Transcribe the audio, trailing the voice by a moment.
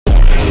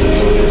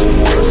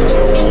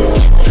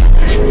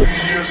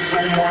Stress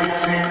on my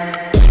team.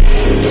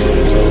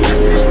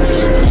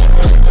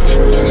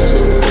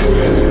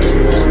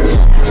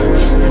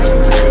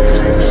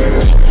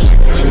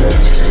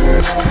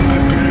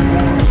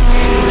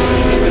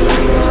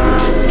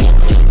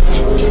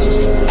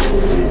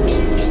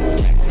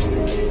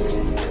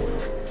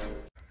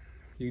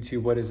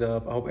 YouTube, what is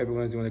up? I hope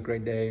everyone's doing a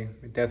great day.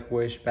 Death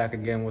Wish back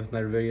again with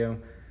another video.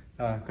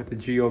 Got the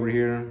G over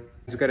here.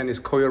 Just got in this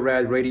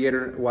Koyorad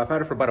radiator. Well, I've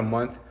had it for about a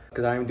month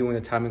because I am doing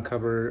the timing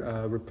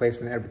cover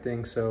replacement and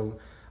everything. So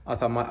I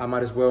thought I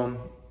might as well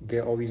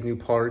get all these new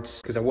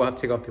parts because I will have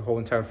to take off the whole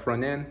entire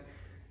front end.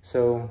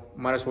 So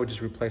might as well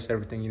just replace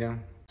everything, you know?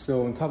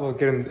 So on top of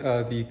getting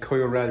the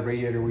Koyorad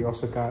radiator, we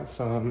also got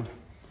some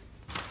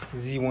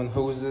Z1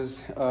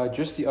 hoses,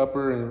 just the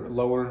upper and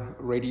lower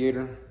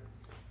radiator.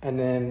 And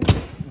then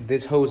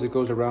this hose that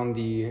goes around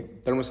the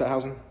thermostat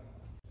housing.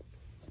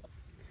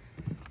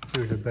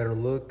 Here's a better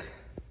look.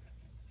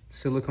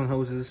 Silicone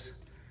hoses.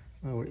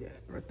 Oh, where you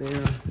at? Right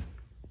there.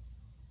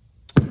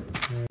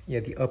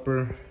 Yeah, the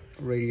upper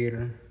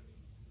radiator.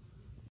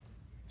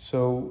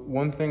 So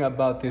one thing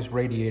about this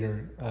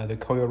radiator, the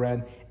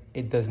Koyorad,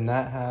 it does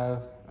not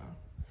have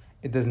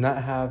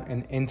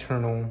an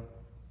internal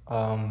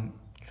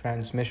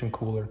transmission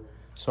cooler.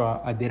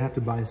 So I did have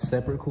to buy a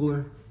separate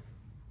cooler.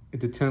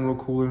 It's a 10-row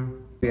cooler.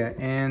 Yeah,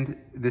 and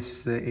this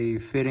is a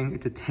fitting.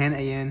 It's a 10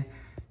 AN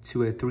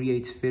to a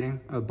 3/8 fitting,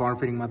 a bar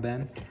fitting, my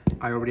bad.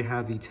 I already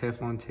have the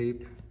Teflon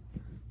tape,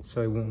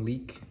 so it won't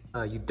leak.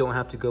 You don't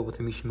have to go with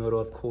the Mishimoto,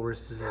 of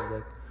course. This is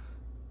like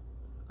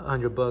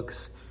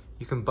 $100.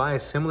 You can buy a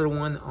similar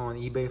one on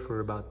eBay for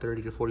about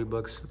 30 to 40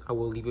 bucks. I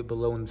will leave it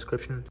below in the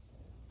description.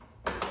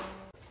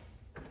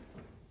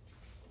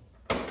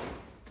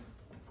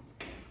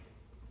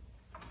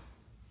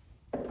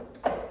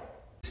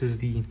 This is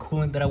the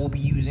coolant that I will be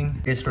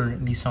using. It's for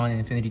Nissan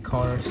and Infiniti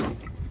cars.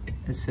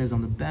 It says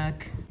on the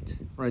back,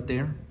 right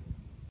there.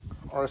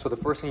 All right, so the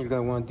first thing you're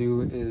gonna wanna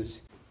do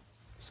is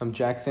some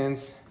jack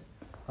stands.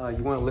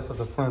 You wanna lift up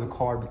the front of the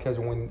car because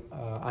when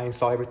I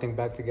install everything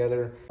back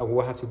together, I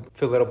will have to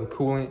fill it up with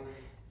coolant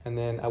and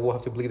then I will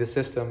have to bleed the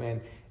system.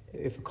 And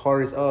if the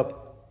car is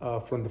up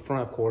from the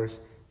front, of course,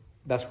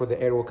 that's where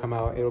the air will come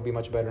out. It'll be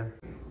much better.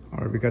 All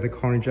right, we got the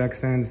car and jack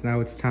stands.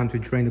 Now it's time to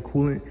drain the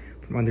coolant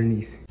from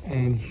underneath.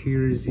 And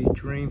here's the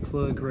drain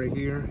plug right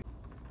here.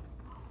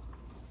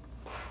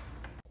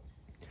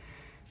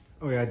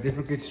 Oh yeah, I did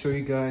forget to show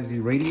you guys the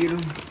radiator.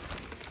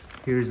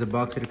 Here's the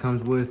box that it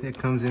comes with. It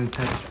comes in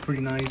packaged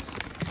pretty nice.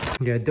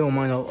 Yeah, I don't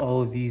mind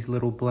all of these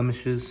little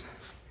blemishes.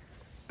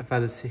 I've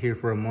had this here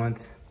for a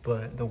month,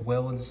 but the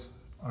welds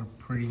are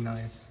pretty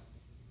nice.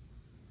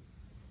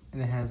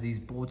 And it has these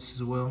bolts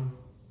as well.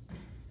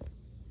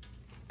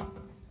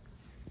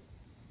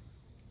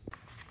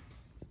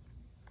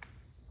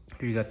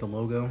 Here you got the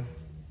logo.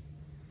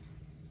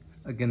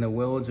 Again, the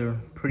welds are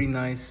pretty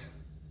nice.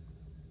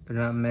 They're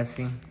not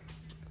messy.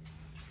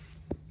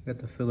 Got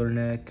the filler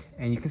neck,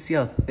 and you can see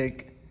how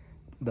thick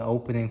the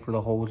opening for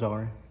the holes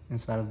are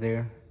inside of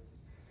there.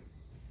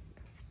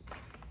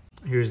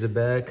 Here's the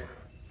back,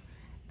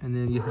 and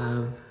then you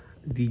have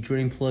the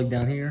drain plug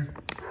down here,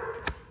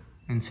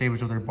 and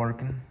sabers over there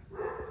barking.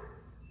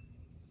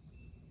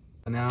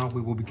 And now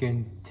we will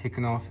begin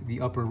taking off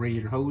the upper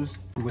radiator hose.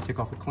 We will take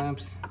off the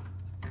clamps.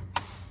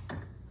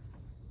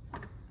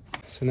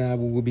 So now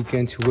we will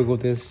begin to wiggle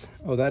this.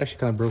 Oh, that actually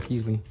kind of broke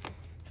easily.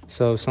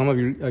 So some of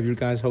your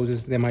guys'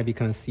 hoses, they might be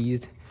kind of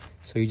seized.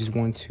 So you just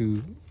want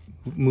to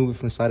move it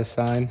from side to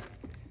side.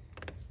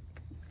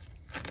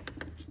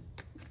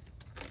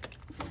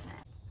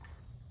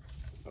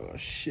 Oh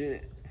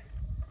shit.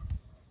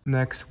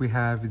 Next we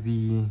have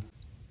the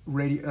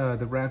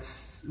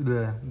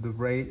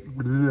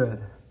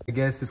I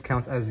guess this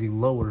counts as the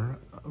lower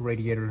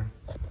radiator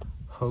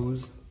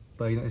hose,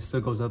 but you know, it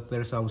still goes up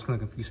there. So I was kind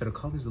of confused. Should I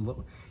call this the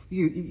lower?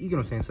 You get what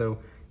I'm saying? So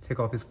take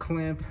off this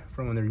clamp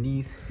from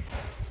underneath.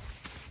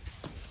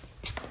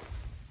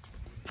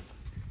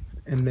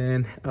 And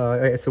then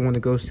it's the one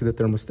that goes to the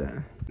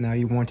thermostat. Now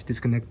you want to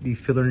disconnect the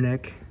filler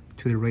neck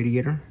to the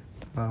radiator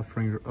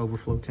from your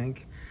overflow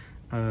tank.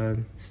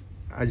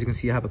 As you can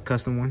see, I have a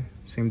custom one,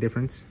 same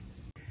difference.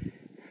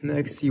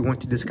 Next, you want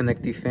to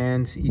disconnect the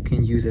fans. You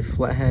can use a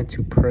flathead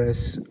to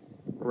press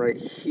right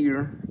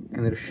here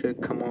and it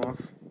should come off.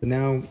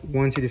 Now,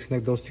 once you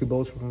disconnect those two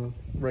bolts from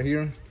right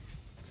here,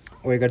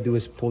 all you gotta do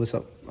is pull this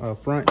up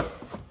front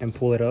and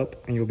pull it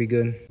up and you'll be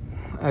good.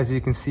 As you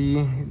can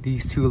see,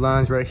 these two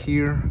lines right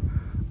here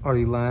are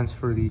the lines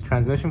for the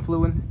transmission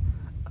fluid.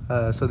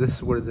 So this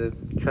is where the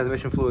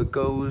transmission fluid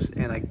goes,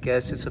 and I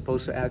guess it's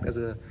supposed to act as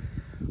a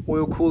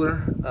oil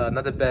cooler.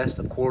 Not the best,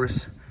 of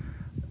course.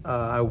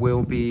 I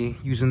will be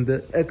using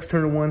the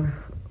external one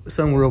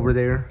somewhere over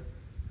there.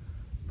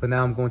 But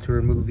now I'm going to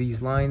remove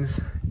these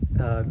lines.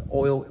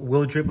 Oil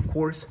will drip, of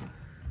course.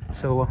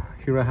 So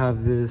here I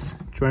have this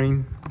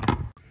drain.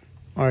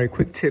 All right,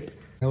 quick tip.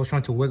 I was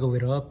trying to wiggle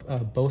it up.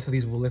 Both of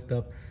these will lift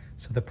up.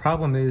 So the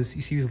problem is,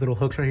 you see these little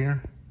hooks right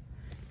here?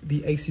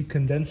 The AC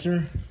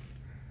condenser,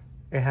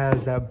 it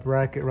has that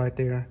bracket right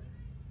there,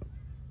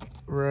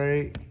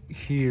 right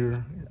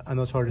here. I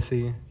know it's hard to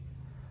see,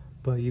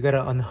 but you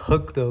gotta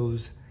unhook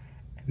those,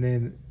 and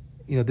then,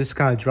 you know, this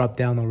kind of dropped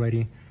down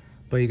already,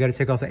 but you gotta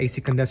take off the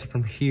AC condenser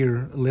from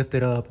here, lift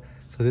it up,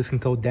 so this can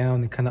go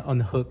down and kind of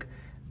unhook.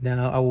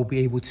 Now I will be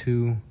able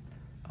to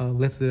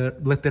lift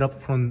it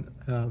up from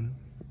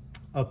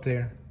up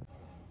there.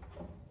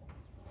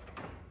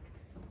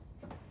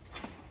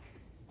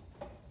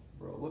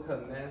 Bro, look how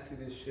nasty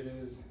this shit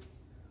is.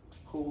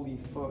 Holy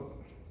fuck.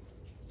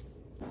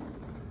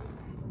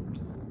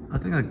 I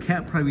think a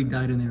cat probably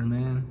died in there,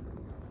 man.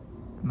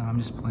 Nah, I'm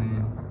just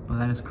playing, but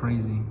that is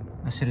crazy.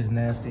 That shit is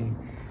nasty.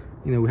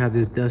 You know, we have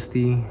this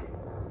dusty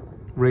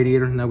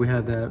radiator. Now we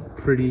have that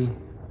pretty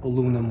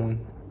aluminum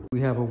one. We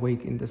have a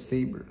wake in the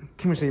Saber.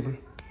 Come here, Saber.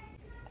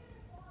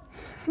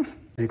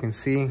 As you can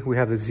see, we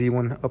have the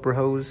Z1 upper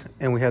hose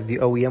and we have the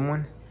OEM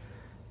one.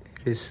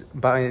 It is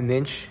about an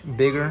inch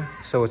bigger,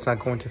 so it's not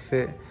going to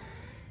fit.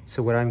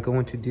 So what I'm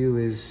going to do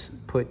is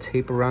put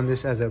tape around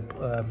this as a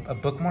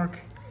bookmark.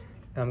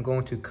 And I'm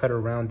going to cut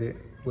around it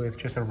with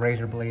just a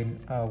razor blade.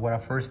 What I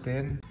first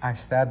did, I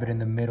stab it in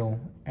the middle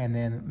and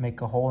then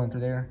make a hole into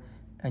there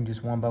and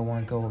just one by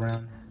one go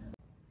around.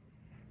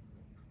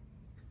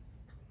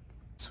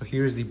 So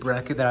here's the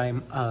bracket that I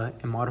am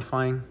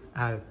modifying.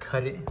 I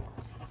cut it.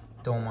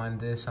 Don't mind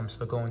this. I'm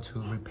still going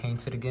to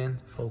repaint it again.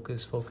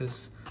 Focus,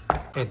 focus.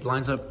 It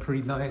lines up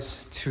pretty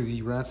nice to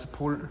the rad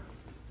support.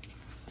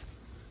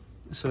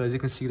 So as you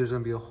can see, there's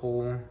gonna be a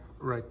hole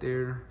right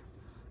there,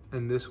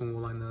 and this one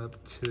will line up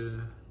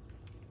to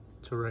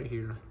right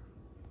here.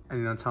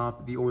 And then on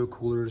top, the oil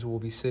coolers will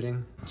be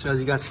sitting. So as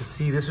you guys can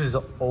see, this is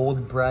the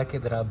old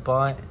bracket that I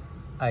bought.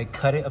 I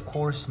cut it, of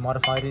course,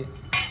 modified it.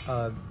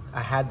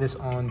 I had this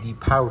on the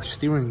power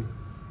steering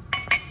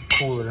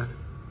cooler,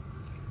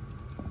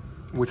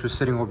 which was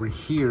sitting over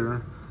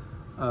here.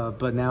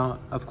 But now,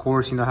 of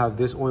course, you know, I have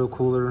this oil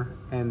cooler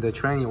and the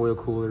tranny oil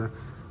cooler.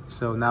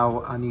 So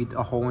now I need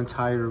a whole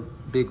entire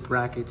big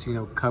bracket to, you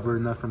know, cover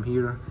enough from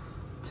here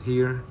to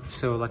here.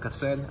 So like I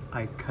said,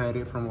 I cut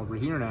it from over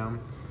here now.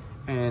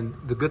 And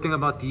the good thing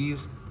about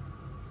this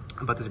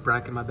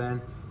bracket, my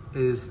bad,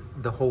 is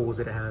the holes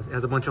that it has. It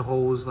has a bunch of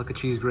holes like a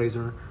cheese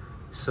grazer.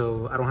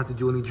 So I don't have to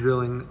do any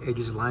drilling. It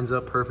just lines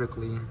up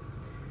perfectly.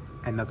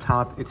 And up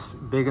top, it's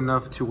big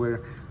enough to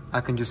where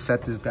I can just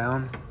set this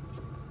down,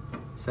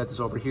 set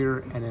this over here,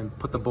 and then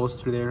put the bolts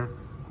through there,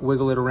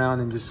 wiggle it around,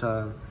 and just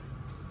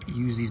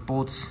use these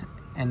bolts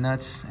and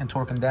nuts and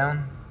torque them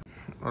down.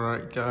 All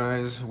right,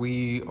 guys,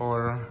 we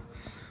are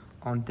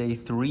on day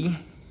 3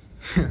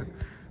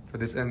 for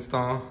this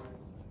install.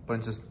 A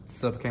bunch of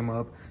stuff came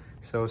up,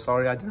 so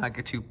sorry I did not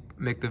get to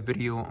make the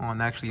video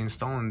on actually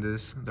installing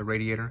the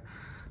radiator,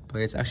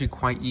 but it's actually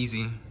quite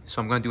easy.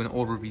 So I'm gonna do an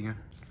overview.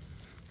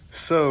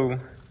 So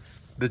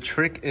the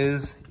trick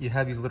is you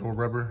have these little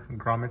rubber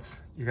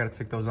grommets. You gotta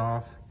take those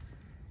off.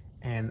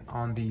 And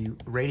on the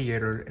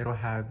radiator, it'll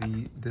have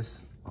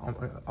this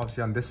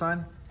obviously on this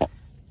side,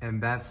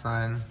 and that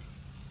side,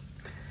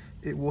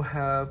 it will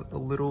have a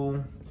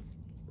little,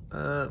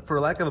 for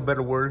lack of a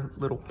better word,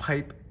 little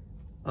pipe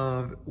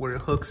where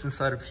it hooks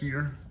inside of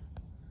here.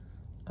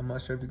 I'm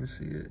not sure if you can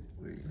see it.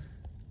 Wait.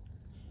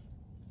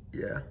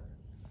 Yeah,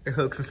 it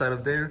hooks inside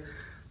of there.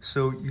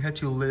 So you had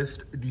to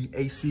lift the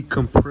AC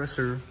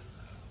compressor,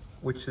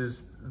 which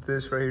is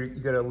this right here.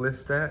 You gotta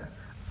lift that.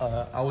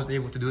 I was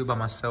able to do it by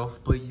myself,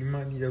 but you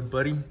might need a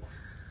buddy.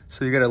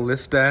 So you gotta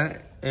lift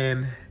that,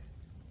 and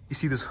you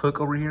see this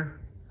hook over here?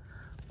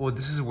 Well,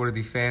 this is where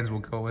the fans will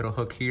go. It'll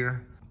hook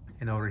here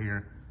and over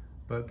here.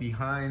 But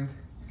behind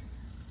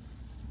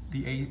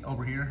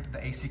over here,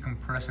 the AC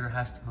compressor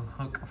has to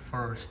hook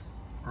first,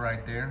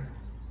 right there.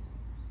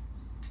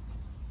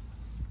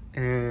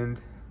 And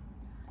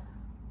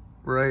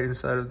right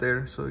inside of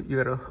there. So you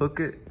gotta hook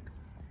it.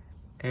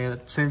 And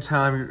at the same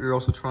time, you're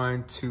also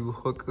trying to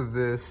hook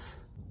this.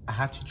 I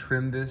have to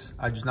trim this.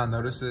 I just not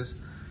noticed this,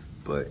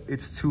 but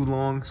it's too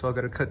long, so I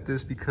gotta cut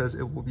this because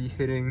it will be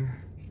hitting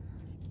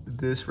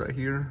this right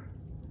here.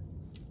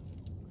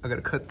 I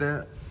gotta cut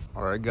that.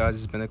 All right,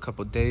 guys, it's been a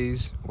couple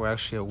days, or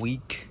actually a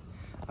week.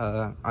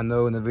 I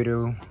know in the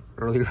video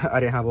earlier I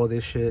didn't have all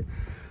this shit,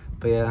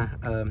 but yeah,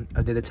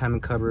 I did the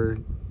timing cover,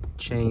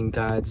 chain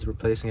guides,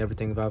 replacing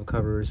everything, valve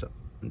covers,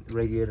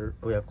 radiator.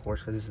 Oh yeah, of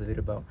course, because this is a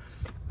video about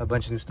a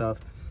bunch of new stuff.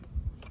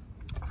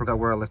 I forgot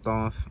where I left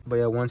off, but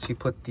yeah, once you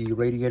put the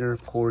radiator,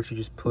 of course, you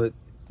just put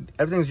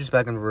everything's just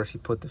back in reverse. You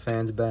put the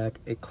fans back,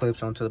 it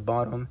clips onto the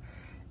bottom,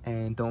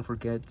 and don't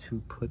forget to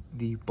put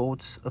the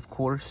bolts, of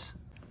course.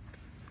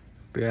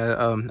 But yeah,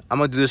 I'm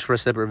gonna do this for a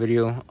separate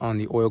video on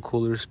the oil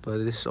coolers, but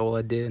this is all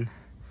I did.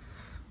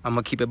 I'm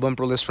gonna keep it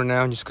bumperless for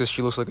now just because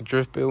she looks like a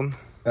drift build.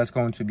 That's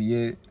going to be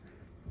it.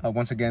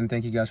 Once again,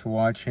 thank you guys for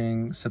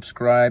watching.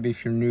 Subscribe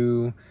if you're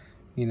new.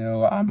 You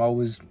know, I'm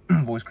always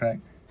voice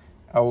cracked.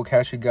 I will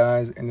catch you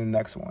guys in the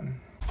next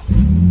one.